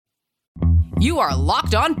You are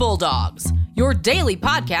Locked On Bulldogs, your daily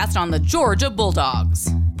podcast on the Georgia Bulldogs.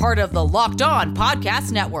 Part of the Locked On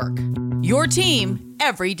Podcast Network, your team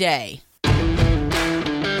every day.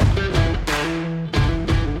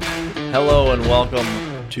 Hello and welcome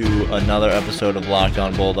to another episode of Locked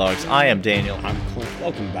On Bulldogs. I am Daniel. I'm Clint.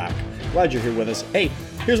 Welcome back. Glad you're here with us. Hey,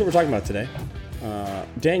 here's what we're talking about today.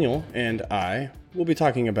 Daniel and I will be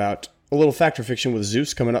talking about a little fact or fiction with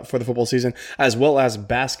Zeus coming up for the football season, as well as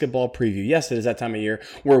basketball preview. Yes, it is that time of year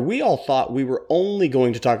where we all thought we were only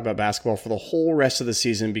going to talk about basketball for the whole rest of the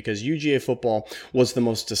season because UGA football was the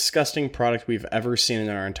most disgusting product we've ever seen in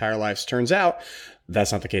our entire lives. Turns out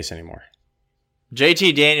that's not the case anymore.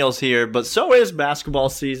 JT Daniels here, but so is basketball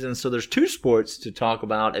season, so there's two sports to talk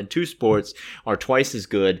about, and two sports are twice as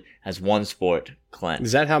good as one sport, Clint.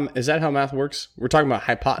 Is that how math works? We're talking about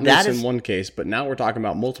hypotenuse in one case, but now we're talking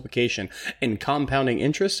about multiplication and compounding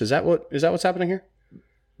interest. Is that what's happening here?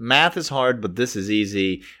 Math is hard, but this is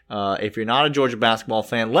easy. If you're not a Georgia basketball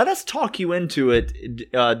fan, let us talk you into it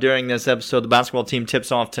during this episode. The basketball team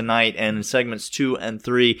tips off tonight, and in segments 2 and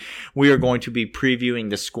 3, we are going to be previewing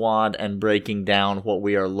the squad and breaking down what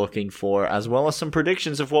we are looking for, as well as some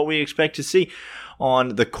predictions of what we expect to see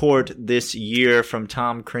on the court this year from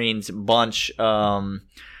Tom Crean's bunch. But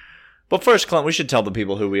first, Clint, we should tell the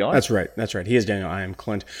people who we are. That's right. He is Daniel. I am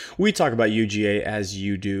Clint. We talk about UGA as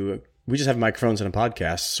you do. We just have microphones and a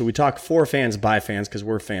podcast, so we talk for fans by fans because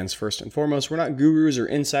we're fans first and foremost. We're not gurus or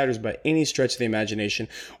insiders by any stretch of the imagination.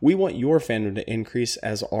 We want your fandom to increase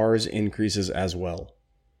as ours increases as well.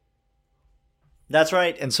 That's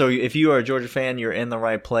right. And so if you are a Georgia fan, you're in the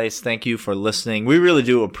right place. Thank you for listening. We really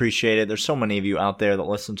do appreciate it. There's so many of you out there that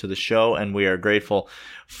listen to the show, and we are grateful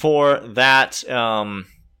for that.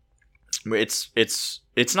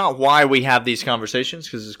 It's not why we have these conversations,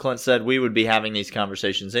 because as Clint said, we would be having these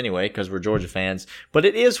conversations anyway because we're Georgia fans, but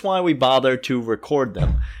it is why we bother to record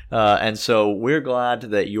them. And so we're glad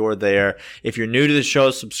that you're there. If you're new to the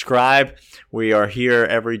show, subscribe. We are here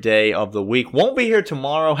every day of the week. Won't be here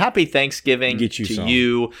tomorrow. Happy Thanksgiving to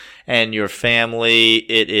you and your family.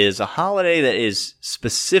 It is a holiday that is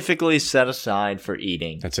specifically set aside for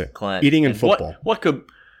eating. That's it. Clint. Eating and football.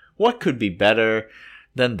 What could be better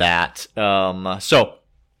than that? So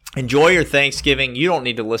enjoy your Thanksgiving. You don't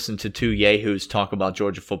need to listen to two yahoos talk about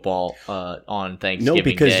Georgia football on Thanksgiving No,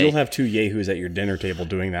 because Day. you'll have two yahoos at your dinner table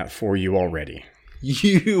doing that for you already.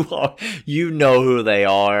 You know who they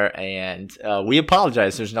are, and we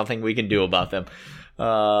apologize. There's nothing we can do about them.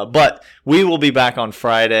 But we will be back on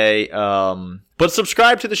Friday. But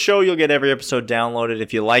subscribe to the show. You'll get every episode downloaded.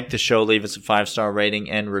 If you like the show, leave us a 5-star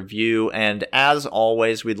rating and review. And as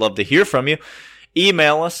always, we'd love to hear from you.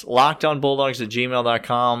 Email us,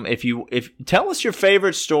 lockedonbulldogs@gmail.com. If tell us your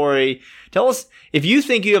favorite story. Tell us if you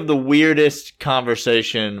think you have the weirdest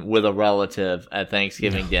conversation with a relative at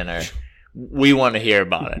Thanksgiving dinner. We want to hear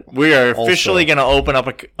about it. We are officially going to open up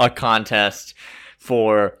a contest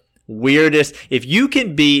for weirdest. If you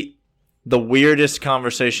can beat the weirdest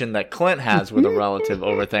conversation that Clint has with a relative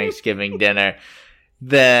over Thanksgiving dinner,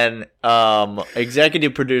 then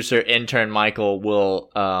executive producer intern Michael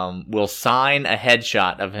will sign a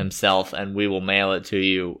headshot of himself, and we will mail it to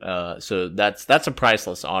you. So that's a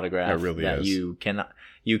priceless autograph. That really is.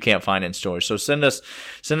 You can't find in stores. So send us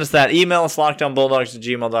that. Email us,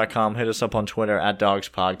 lockedonbulldogs@gmail.com. Hit us up on Twitter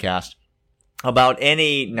 @DogsPodcast about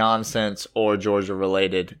any nonsense or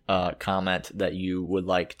Georgia-related comment that you would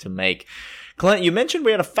like to make. Clint, you mentioned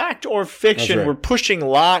we had a fact or fiction. Right. We're pushing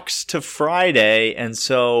locks to Friday, and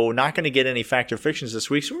so not going to get any fact or fictions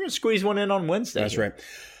this week, so we're going to squeeze one in on Wednesday. That's right.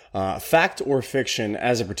 Fact or fiction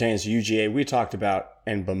as it pertains to UGA, we talked about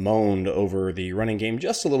and bemoaned over the running game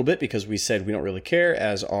just a little bit because we said we don't really care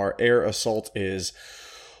as our air assault is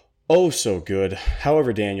oh so good.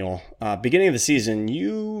 However, Daniel, beginning of the season,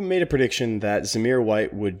 you made a prediction that Zamir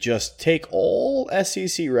White would just take all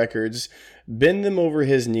SEC records, bend them over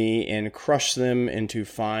his knee, and crush them into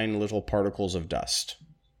fine little particles of dust.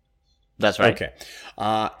 That's right. Okay.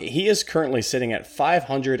 He is currently sitting at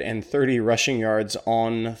 530 rushing yards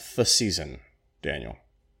on the season, Daniel.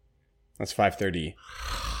 That's 530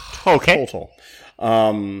 total.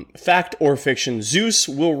 Fact or fiction, Zeus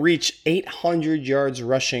will reach 800 yards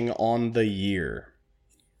rushing on the year.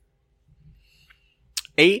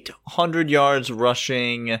 800 yards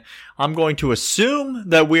rushing. I'm going to assume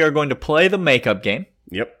that we are going to play the makeup game.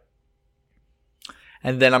 Yep.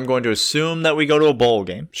 And then I'm going to assume that we go to a bowl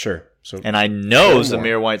game. Sure. So, and I know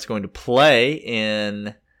Zamir White's going to play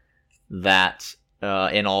in that,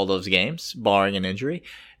 in all those games, barring an injury.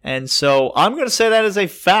 And so I'm going to say that as a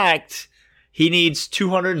fact. He needs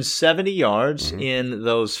 270 yards in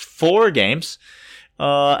those 4 games.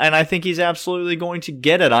 and I think he's absolutely going to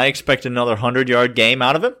get it. I expect another 100-yard game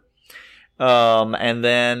out of him. And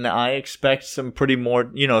then I expect some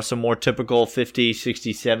more typical 50,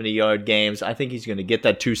 60, 70-yard games. I think he's going to get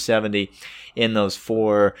that 270 in those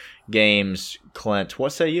 4 games. Clint,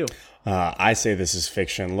 what say you? I say this is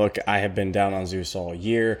fiction. Look, I have been down on Zeus all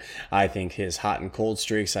year. I think his hot and cold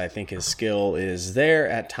streaks, I think his skill is there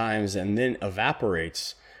at times and then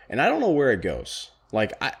evaporates. And I don't know where it goes.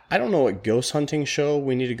 Like, I don't know what ghost hunting show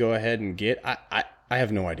we need to go ahead and get. I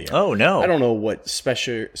have no idea. Oh, no. I don't know what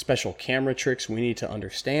special camera tricks we need to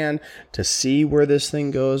understand to see where this thing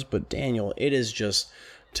goes. But, Daniel, it is just,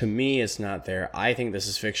 to me, it's not there. I think this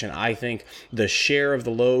is fiction. I think the share of the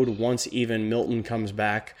load, once even Milton comes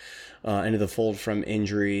back into the fold from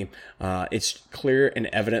injury, it's clear and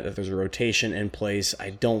evident that there's a rotation in place. I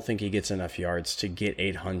don't think he gets enough yards to get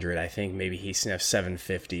 800. I think maybe he sniffs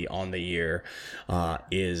 750 on the year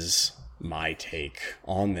is my take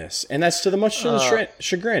on this. And that's to the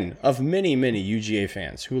chagrin of many, many UGA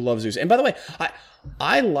fans who love Zeus. And by the way,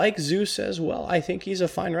 I like Zeus as well. I think he's a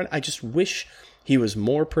fine runner. I just wish he was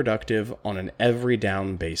more productive on an every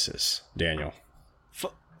down basis, Daniel.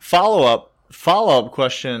 Follow-up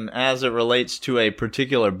question as it relates to a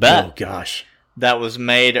particular bet. Oh, gosh. That was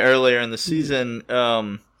made earlier in the season.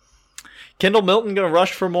 Kendall Milton going to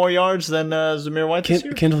rush for more yards than Zamir White this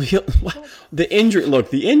year? Kendall Hill. The injury. Look,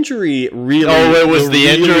 the injury really. Oh, it was the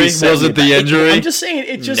injury. Was it the injury? I'm just saying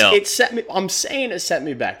it set me. I'm saying it set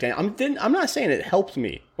me back. I'm not saying it helped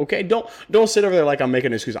me. Okay, don't sit over there like I'm making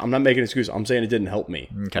an excuse. I'm not making an excuse. I'm saying it didn't help me.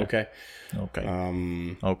 Okay.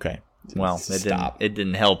 Okay. Well, it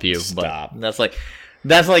didn't help you. Stop. But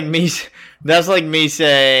that's like me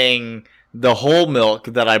saying the whole milk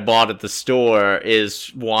that I bought at the store is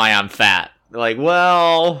why I'm fat. Like,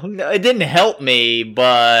 well, it didn't help me,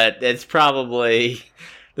 but there's probably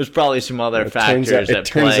some other factors at play. It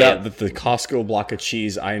turns out that the Costco block of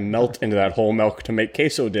cheese I melt into that whole milk to make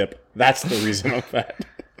queso dip, that's the reason I'm fat.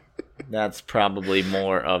 That's probably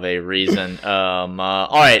more of a reason. All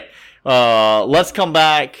right. Let's come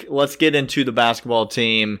back. Let's get into the basketball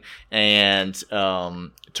team and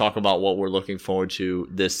talk about what we're looking forward to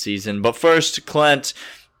this season. But first, Clint,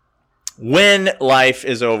 when life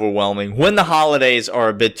is overwhelming, when the holidays are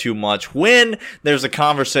a bit too much, when there's a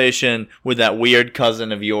conversation with that weird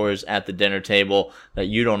cousin of yours at the dinner table that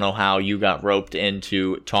you don't know how you got roped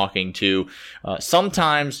into talking to,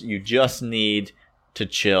 sometimes you just need to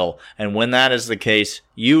chill. And when that is the case,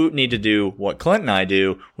 you need to do what Clint and I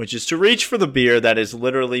do, which is to reach for the beer that is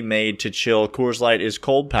literally made to chill. Coors Light is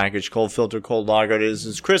cold packaged, cold filtered, cold lager. It is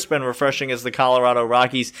as crisp and refreshing as the Colorado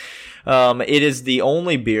Rockies. It is the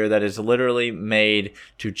only beer that is literally made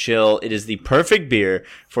to chill. It is the perfect beer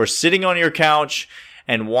for sitting on your couch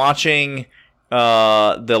and watching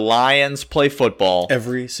the Lions play football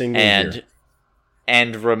every single year.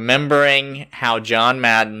 And remembering how John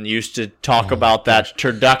Madden used to talk about that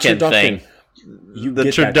turducken thing. The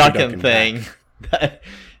turducken thing.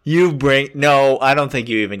 You bring... No, I don't think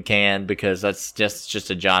you even can, because that's just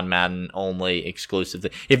a John Madden only exclusive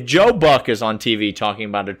thing. If Joe Buck is on TV talking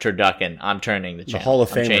about a turducken, I'm turning the channel. The Hall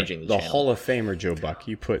of Famer. I'm changing the channel. Hall of Famer Joe Buck.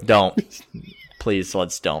 You put... Don't. Please,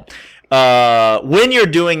 let's don't. When you're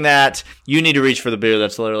doing that, you need to reach for the beer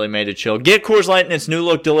that's literally made to chill. Get Coors Light in its new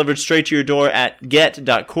look delivered straight to your door at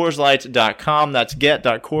get.coorslight.com. That's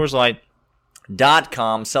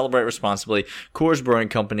get.coorslight.com. Celebrate responsibly. Coors Brewing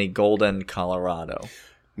Company, Golden, Colorado.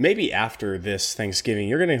 Maybe after this Thanksgiving,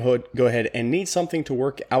 you're going to go ahead and need something to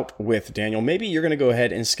work out with, Daniel. Maybe you're going to go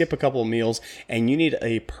ahead and skip a couple of meals, and you need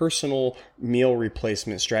a personal meal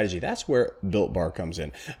replacement strategy. That's where Built Bar comes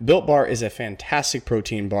in. Built Bar is a fantastic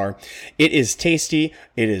protein bar. It is tasty.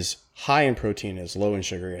 It is high in protein, is low in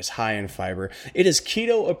sugar, is high in fiber. It is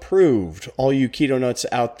keto approved. All you keto nuts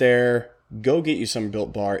out there, go get you some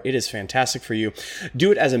Built Bar. It is fantastic for you. Do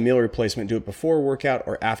it as a meal replacement. Do it before workout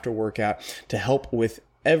or after workout to help with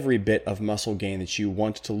every bit of muscle gain that you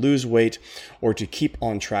want to lose weight or to keep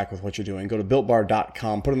on track with what you're doing. Go to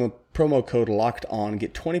BuiltBar.com, put in the promo code LOCKEDON,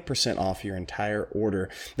 get 20% off your entire order.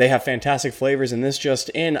 They have fantastic flavors, and this just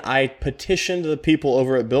in, I petitioned the people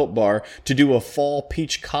over at Built Bar to do a fall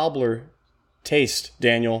peach cobbler taste,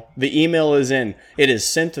 Daniel. The email is in. It is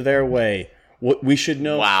sent their way. What we should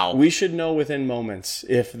know. Wow. We should know within moments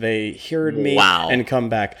if they heard me and come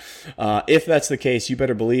back. If that's the case, you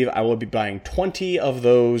better believe I will be buying 20 of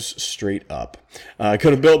those straight up. Go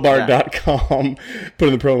to BuiltBar.com, put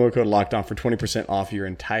in the promo code LOCKEDON for 20% off your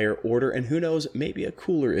entire order. And who knows, maybe a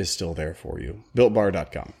cooler is still there for you.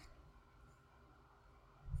 BuiltBar.com.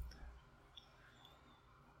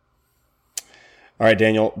 All right,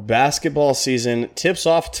 Daniel, basketball season tips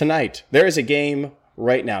off tonight. There is a game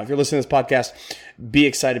right now. If you're listening to this podcast, be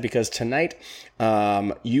excited because tonight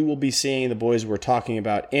you will be seeing the boys we're talking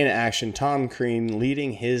about in action. Tom Crean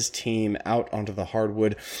leading his team out onto the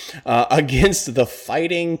hardwood against the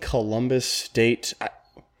Fighting Columbus State.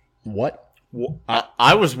 What?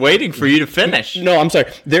 I was waiting for you to finish. No, I'm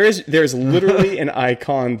sorry. There's literally an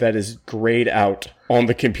icon that is grayed out on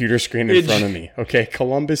the computer screen in front of me. Okay,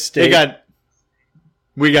 Columbus State.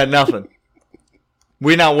 We got nothing.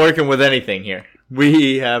 We're not working with anything here.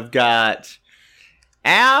 We have got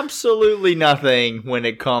absolutely nothing when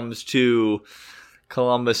it comes to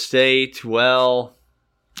Columbus State. Well,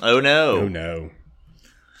 oh no. Oh no.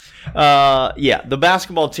 Yeah, the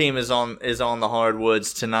basketball team is on the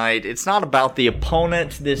hardwoods tonight. It's not about the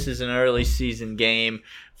opponent. This is an early season game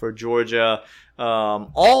for Georgia.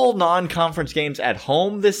 All non-conference games at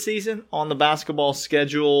home this season on the basketball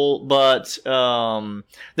schedule, but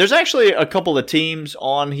there's actually a couple of teams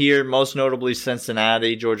on here, most notably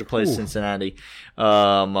Cincinnati. Georgia plays Cincinnati,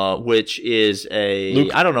 which is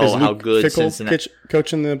I don't know how good Fickell Cincinnati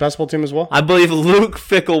coaching the basketball team as well. I believe Luke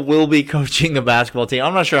Fickell will be coaching the basketball team.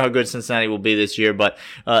 I'm not sure how good Cincinnati will be this year, but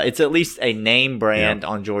it's at least a name brand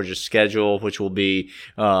on Georgia's schedule, which will be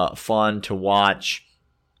fun to watch.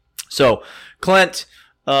 So, Clint,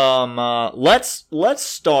 let's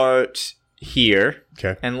start here.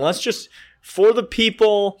 Okay. And let's just, for the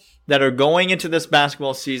people that are going into this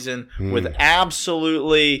basketball season with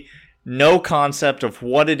absolutely no concept of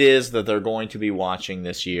what it is that they're going to be watching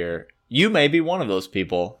this year, you may be one of those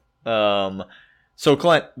people. So,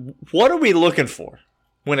 Clint, what are we looking for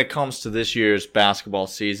when it comes to this year's basketball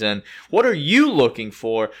season? What are you looking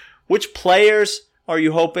for? Which players are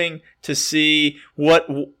you hoping to see? What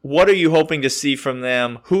are you hoping to see from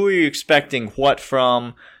them? Who are you expecting what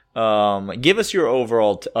from? Give us your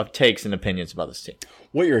overall takes and opinions about this team.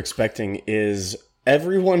 What you're expecting is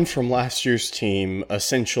everyone from last year's team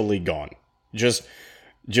essentially gone. Just.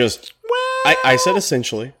 I said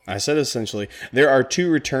essentially. There are two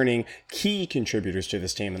returning key contributors to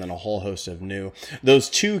this team and then a whole host of new. Those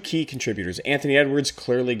two key contributors, Anthony Edwards,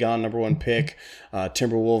 clearly gone, number one pick.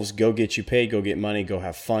 Timberwolves, go get you paid, go get money, go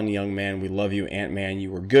have fun, young man. We love you, Ant-Man.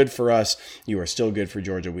 You were good for us. You are still good for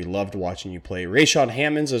Georgia. We loved watching you play. Rashad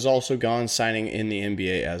Hammonds is also gone, signing in the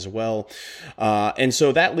NBA as well. And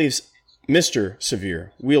so that leaves Mr.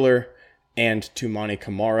 Severe Wheeler and Toumani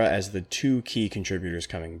Camara as the two key contributors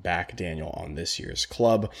coming back, Daniel, on this year's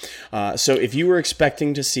club. So if you were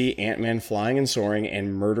expecting to see Ant-Man flying and soaring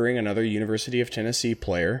and murdering another University of Tennessee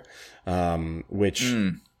player, which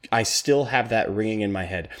I still have that ringing in my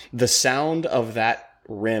head, the sound of that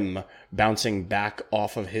rim bouncing back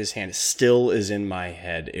off of his hand still is in my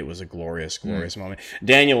head. It was a glorious, glorious moment.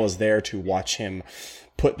 Daniel was there to watch him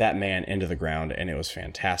put that man into the ground, and it was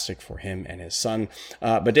fantastic for him and his son.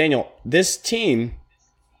 But Daniel, this team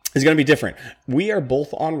is going to be different. We are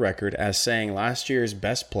both on record as saying last year's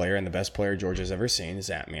best player and the best player Georgia's ever seen is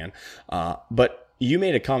Ant-Man. But you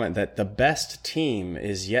made a comment that the best team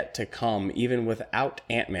is yet to come even without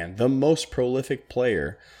Ant-Man. The most prolific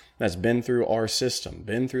player that's been through our system,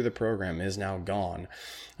 been through the program, is now gone.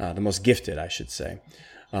 The most gifted, I should say.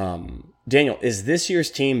 Daniel, is this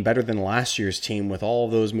year's team better than last year's team with all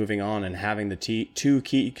of those moving on and having the two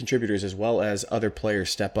key contributors as well as other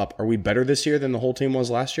players step up? Are we better this year than the whole team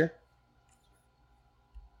was last year?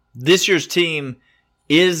 This year's team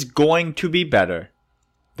is going to be better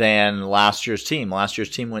than last year's team. Last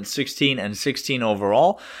year's team went 16-16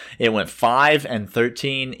 overall. It went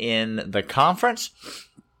 5-13 in the conference.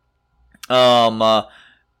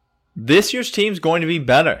 This year's team's going to be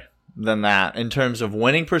better than that in terms of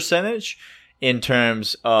winning percentage, in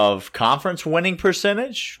terms of conference winning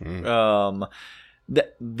percentage.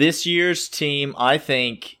 This year's team, I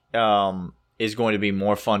think, is going to be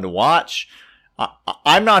more fun to watch.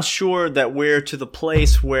 I'm not sure that we're to the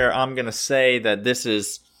place where I'm going to say that this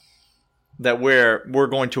is that we're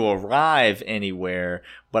going to arrive anywhere,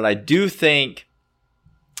 but I do think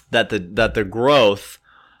that the growth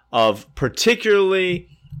of particularly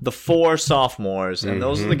the four sophomores, and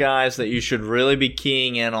those are the guys that you should really be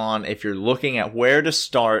keying in on if you're looking at where to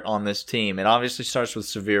start on this team. It obviously starts with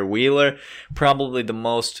Severe Wheeler, probably the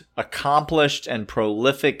most accomplished and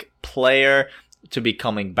prolific player to be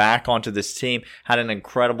coming back onto this team. Had an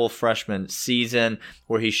incredible freshman season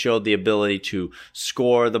where he showed the ability to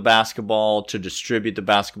score the basketball, to distribute the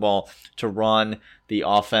basketball, to run the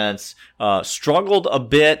offense. Struggled a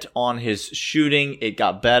bit on his shooting. It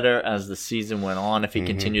got better as the season went on. If he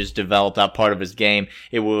continues to develop that part of his game,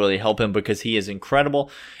 it will really help him because he is incredible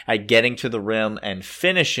at getting to the rim and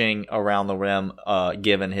finishing around the rim,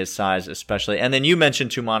 given his size especially. And then you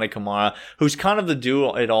mentioned Toumani Camara, who's kind of the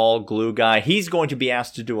do-it-all glue guy. He's going to be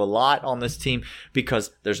asked to do a lot on this team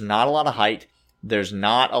because there's not a lot of height. There's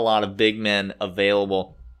not a lot of big men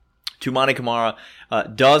available. Toumani Camara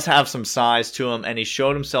does have some size to him, and he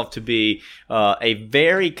showed himself to be a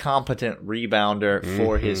very competent rebounder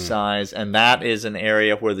for his size, and that is an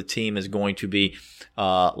area where the team is going to be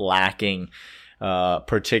lacking,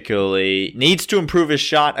 particularly. Needs to improve his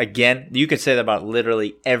shot. Again, you could say that about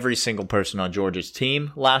literally every single person on Georgia's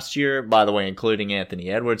team last year, by the way, including Anthony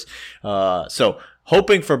Edwards. So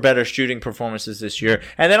hoping for better shooting performances this year.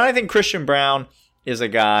 And then I think Christian Braun is a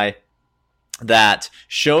guy that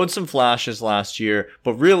showed some flashes last year,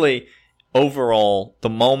 but really, overall, the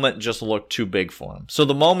moment just looked too big for him. So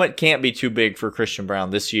the moment can't be too big for Christian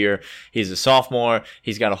Braun this year. He's a sophomore.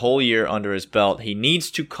 He's got a whole year under his belt. He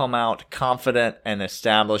needs to come out confident and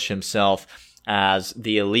establish himself as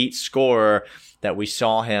the elite scorer that we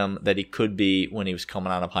saw him, that he could be when he was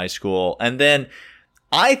coming out of high school. And then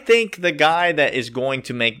I think the guy that is going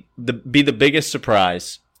to be the biggest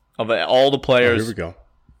surprise of all the players here we go.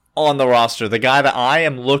 On the roster, the guy that I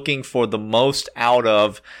am looking for the most out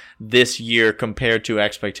of this year compared to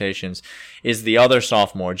expectations, is the other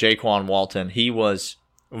sophomore, Jaquan Walton. He was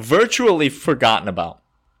virtually forgotten about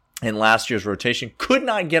in last year's rotation, could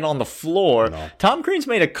not get on the floor. No. Tom Crean's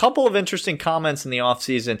made a couple of interesting comments in the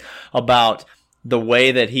offseason about the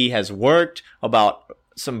way that he has worked, about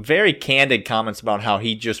some very candid comments about how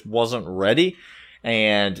he just wasn't ready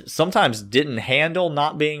and sometimes didn't handle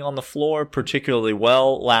not being on the floor particularly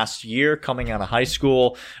well last year coming out of high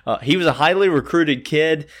school. He was a highly recruited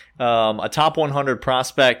kid, a top 100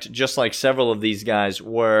 prospect, just like several of these guys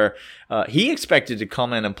were. He expected to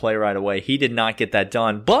come in and play right away. He did not get that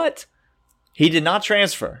done, but he did not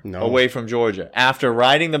transfer away from Georgia after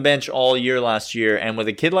riding the bench all year last year. And with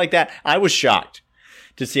a kid like that, I was shocked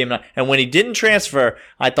to see him not. And when he didn't transfer,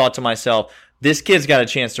 I thought to myself, this kid's got a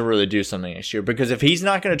chance to really do something next year, because if he's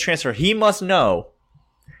not going to transfer, he must know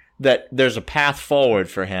that there's a path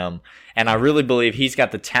forward for him. And I really believe he's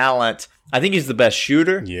got the talent. I think he's the best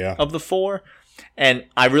shooter of the four. And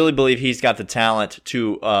I really believe he's got the talent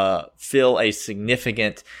to fill a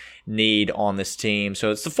significant need on this team.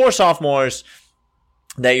 So it's the four sophomores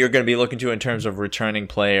that you're going to be looking to in terms of returning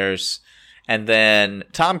players. And then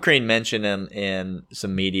Tom Crean mentioned him in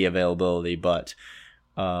some media availability, but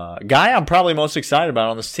guy I'm probably most excited about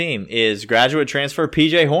on this team is graduate transfer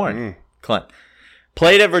PJ Horne. Clint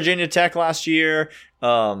played at Virginia Tech last year.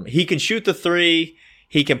 He can shoot the three.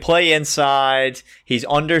 He can play inside. He's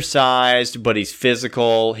undersized, but he's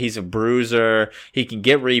physical. He's a bruiser. He can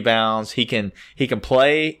get rebounds. He can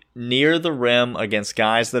play near the rim against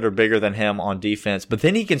guys that are bigger than him on defense. But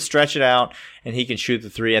then he can stretch it out and he can shoot the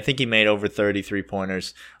three. I think he made over 30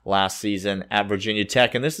 3-pointers last season at Virginia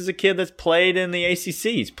Tech. And this is a kid that's played in the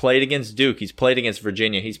ACC. He's played against Duke. He's played against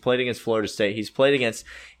Virginia. He's played against Florida State. He's played against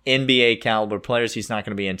NBA caliber players. He's not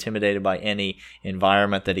going to be intimidated by any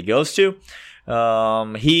environment that he goes to.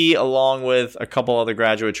 He, along with a couple other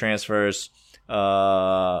graduate transfers,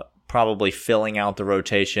 probably filling out the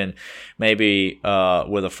rotation, maybe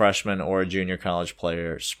with a freshman or a junior college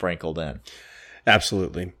player sprinkled in.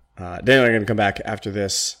 Absolutely. Daniel and I are going to come back after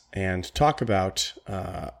this and talk about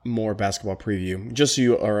more basketball preview. Just so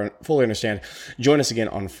you fully understand, join us again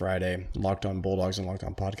on Friday, Locked On Bulldogs and Locked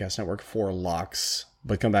On Podcast Network for Locks.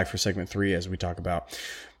 But come back for segment 3 as we talk about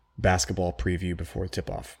basketball preview before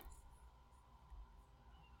tip-off.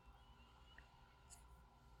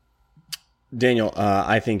 Daniel,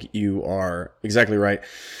 I think you are exactly right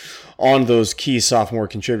on those key sophomore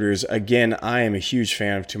contributors. Again, I am a huge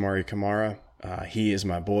fan of Toumani Camara. He is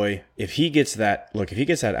my boy. If he gets that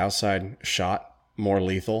outside shot more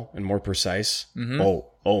lethal and more precise,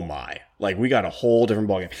 oh my. Like, we got a whole different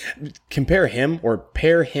ballgame. Compare him or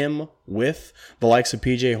pair him with the likes of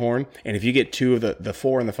PJ Horne, and if you get two of the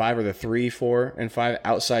 4 and the 5 or the 3, 4, and 5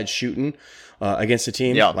 outside shooting against a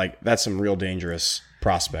team, like, that's some real dangerous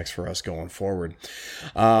prospects for us going forward.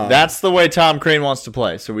 That's the way Tom Crean wants to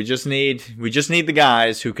play. So we just need the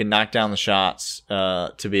guys who can knock down the shots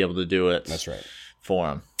to be able to do it. That's right. For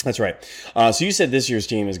him. That's right. So you said this year's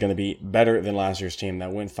team is going to be better than last year's team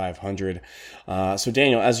that went 500. So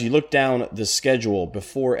Daniel, as you look down the schedule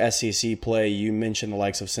before SEC play, you mentioned the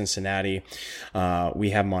likes of Cincinnati.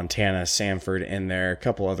 We have Montana, Samford in there, a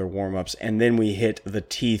couple other warm-ups, and then we hit the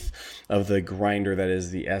teeth of the grinder that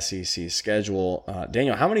is the SEC schedule.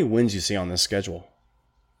 Daniel, how many wins you see on this schedule?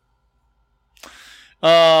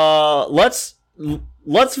 Let's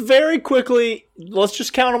very quickly, let's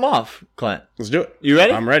just count them off, Clint. Let's do it. You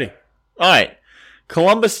ready? I'm ready. All right.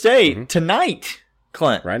 Columbus State tonight,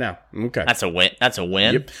 Clint. Right now. Okay. That's a win. That's a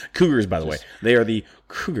win. Yep. Cougars, by the way. They are the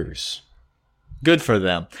Cougars. Good for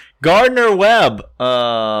them. Gardner-Webb.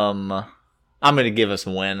 I'm going to give us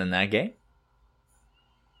a win in that game.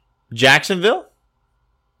 Jacksonville.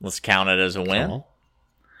 Let's count it as a win.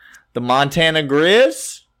 The Montana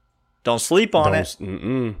Grizz. Don't sleep on it.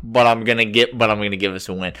 But I'm gonna give us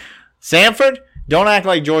a win. Sanford. Don't act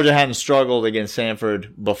like Georgia hadn't struggled against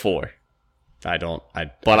Sanford before. But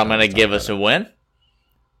I'm gonna give us a win.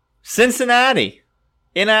 Cincinnati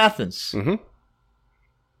in Athens. I'm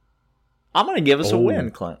gonna give us a win,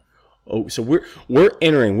 Clint. Oh, so we're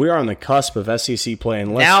entering. We are on the cusp of SEC play.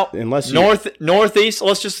 Unless Northeast.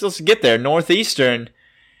 Let's get there. Northeastern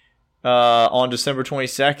on December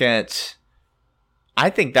 22nd. I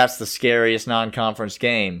think that's the scariest non-conference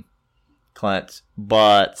game, Clint.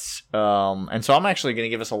 But and so I'm actually going to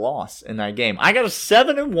give us a loss in that game. I got a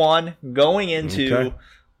 7-1 going into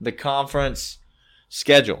the conference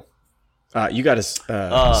schedule. You got a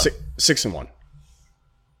 6-1.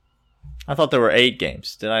 I thought there were 8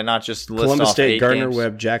 games. Did I not just list Columbus off State, 8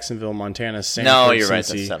 Gardner-Webb, games? Jacksonville, Montana, Sanford, No, you're right.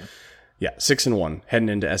 Cincy. That's 7. Yeah, 6-1 heading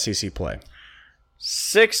into SEC play.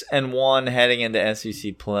 6-1 heading into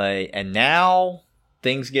SEC play, and now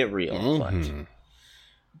things get real.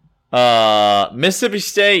 Mississippi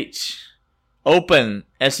State open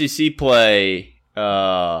SEC play.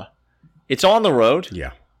 It's on the road.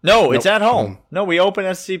 Yeah. No, it's at home. No, we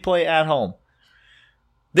open SEC play at home.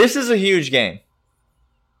 This is a huge game.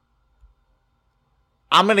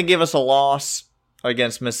 I'm going to give us a loss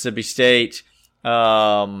against Mississippi State.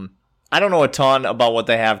 I don't know a ton about what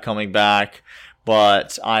they have coming back,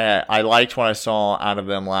 but I liked what I saw out of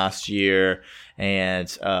them last year,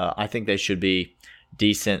 and I think they should be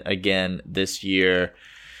decent again this year.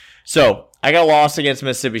 So I got a loss against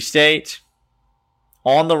Mississippi State.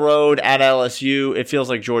 On the road at LSU, it feels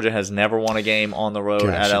like Georgia has never won a game on the road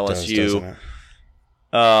at LSU.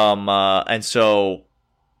 And so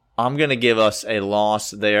I'm going to give us a loss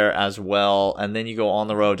there as well. And then you go on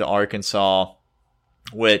the road to Arkansas,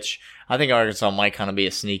 which I think Arkansas might kind of be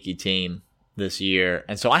a sneaky team this year.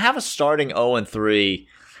 And so I have a starting 0-3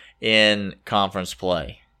 in conference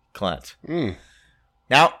play, Clint.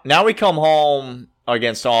 Now we come home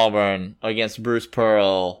against Auburn, against Bruce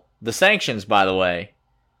Pearl. The sanctions, by the way,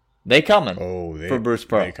 they coming for Bruce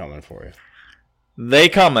Pearl. They coming for you. They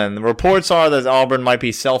coming. The reports are that Auburn might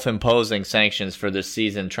be self-imposing sanctions for this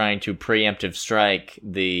season, trying to preemptive strike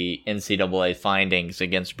the NCAA findings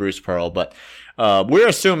against Bruce Pearl. But we're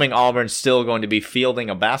assuming Auburn's still going to be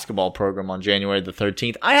fielding a basketball program on January the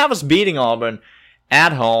 13th. I have us beating Auburn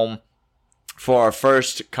at home for our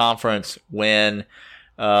first conference win.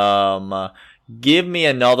 Give me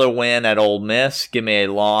another win at Ole Miss. Give me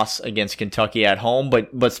a loss against Kentucky at home.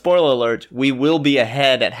 But spoiler alert, we will be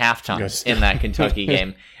ahead at halftime in that Kentucky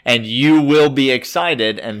game. And you will be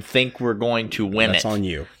excited and think we're going to win it. That's on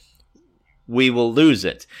you. We will lose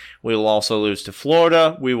it. We will also lose to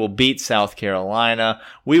Florida. We will beat South Carolina.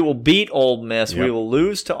 We will beat Ole Miss. Yep. We will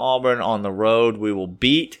lose to Auburn on the road. We will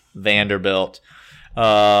beat Vanderbilt.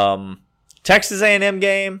 Texas A&M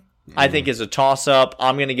game, I think, is a toss-up.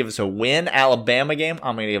 I'm going to give us a win. Alabama game,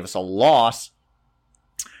 I'm going to give us a loss.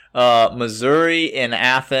 Missouri in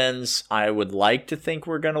Athens, I would like to think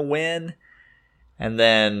we're going to win. And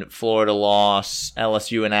then Florida loss.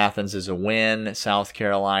 LSU in Athens is a win. South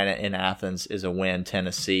Carolina in Athens is a win.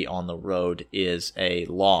 Tennessee on the road is a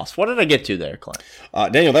loss. What did I get to there, Clint?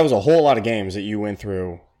 Daniel, that was a whole lot of games that you went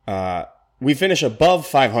through. We finish above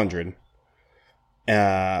 500,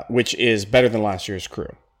 which is better than last year's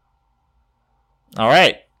crew. All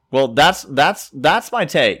right. Well, that's my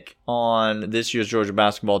take on this year's Georgia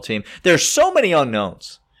basketball team. There's so many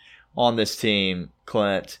unknowns on this team,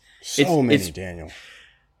 Clint. Daniel.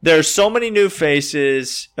 There's so many new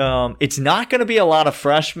faces. It's not going to be a lot of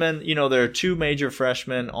freshmen. You know, there are 2 major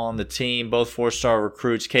freshmen on the team, both 4-star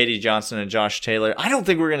recruits, Katie Johnson and Josh Taylor. I don't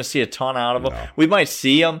think we're going to see a ton out of them. No. We might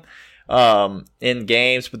see them in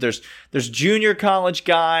games, but there's junior college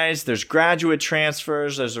guys, there's graduate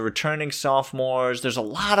transfers, there's the returning sophomores, there's a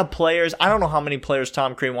lot of players. I don't know how many players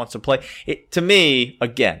Tom Crean wants to play. To me,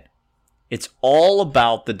 again, it's all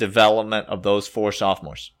about the development of those 4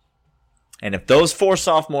 sophomores. And if those 4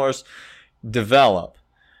 sophomores develop,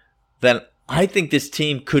 then I think this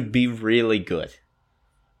team could be really good.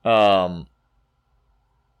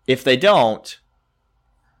 If they don't,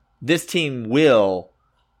 this team will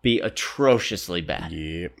be atrociously bad.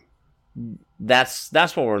 Yep. That's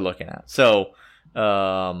what we're looking at. So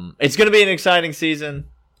It's going to be an exciting season.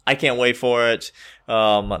 I can't wait for it.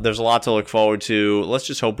 There's a lot to look forward to. Let's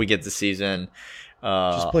just hope we get the season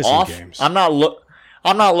just play some off. games. I'm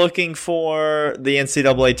not looking for the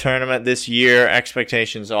NCAA tournament this year.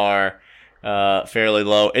 Expectations are fairly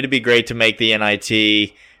low. It'd be great to make the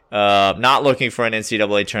NIT. Not looking for an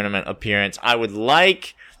NCAA tournament appearance. I would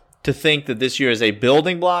like to think that this year is a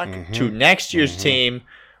building block to next year's team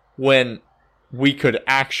when we could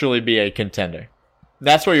actually be a contender.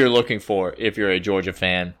 That's what you're looking for if you're a Georgia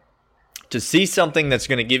fan. To see something that's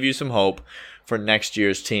going to give you some hope for next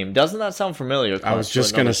year's team. Doesn't that sound familiar? I was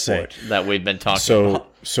just going to say that we've been talking about.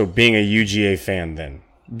 So being a UGA fan then,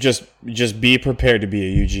 just be prepared to be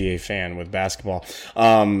a UGA fan with basketball.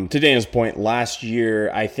 To Daniel's point, last year,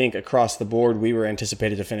 I think across the board, we were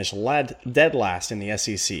anticipated to finish dead last in the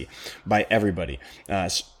SEC by everybody.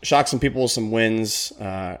 Shocked some people with some wins,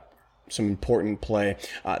 some important play.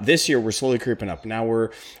 This year, we're slowly creeping up. Now we're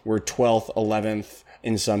 12th, 11th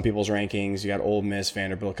in some people's rankings. You got Ole Miss,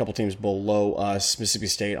 Vanderbilt, a couple teams below us, Mississippi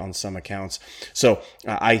State on some accounts. So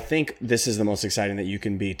I think this is the most exciting that you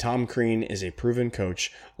can be. Tom Crean is a proven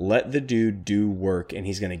coach. Let the dude do work, and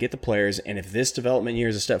he's going to get the players. And if this development year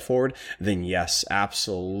is a step forward, then yes,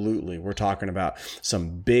 absolutely. We're talking about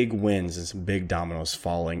some big wins and some big dominoes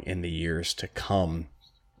falling in the years to come.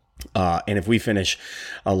 And if we finish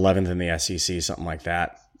 11th in the SEC, something like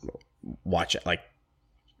that, watch it. Like,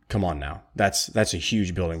 come on now. That's a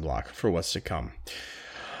huge building block for what's to come.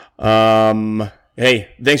 Hey,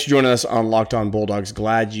 thanks for joining us on Locked On Bulldogs.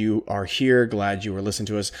 Glad you are here. Glad you were listening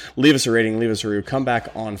to us. Leave us a rating. Leave us a review. Come back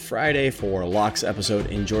on Friday for Locks episode.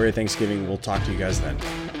 Enjoy your Thanksgiving. We'll talk to you guys then.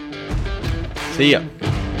 See ya.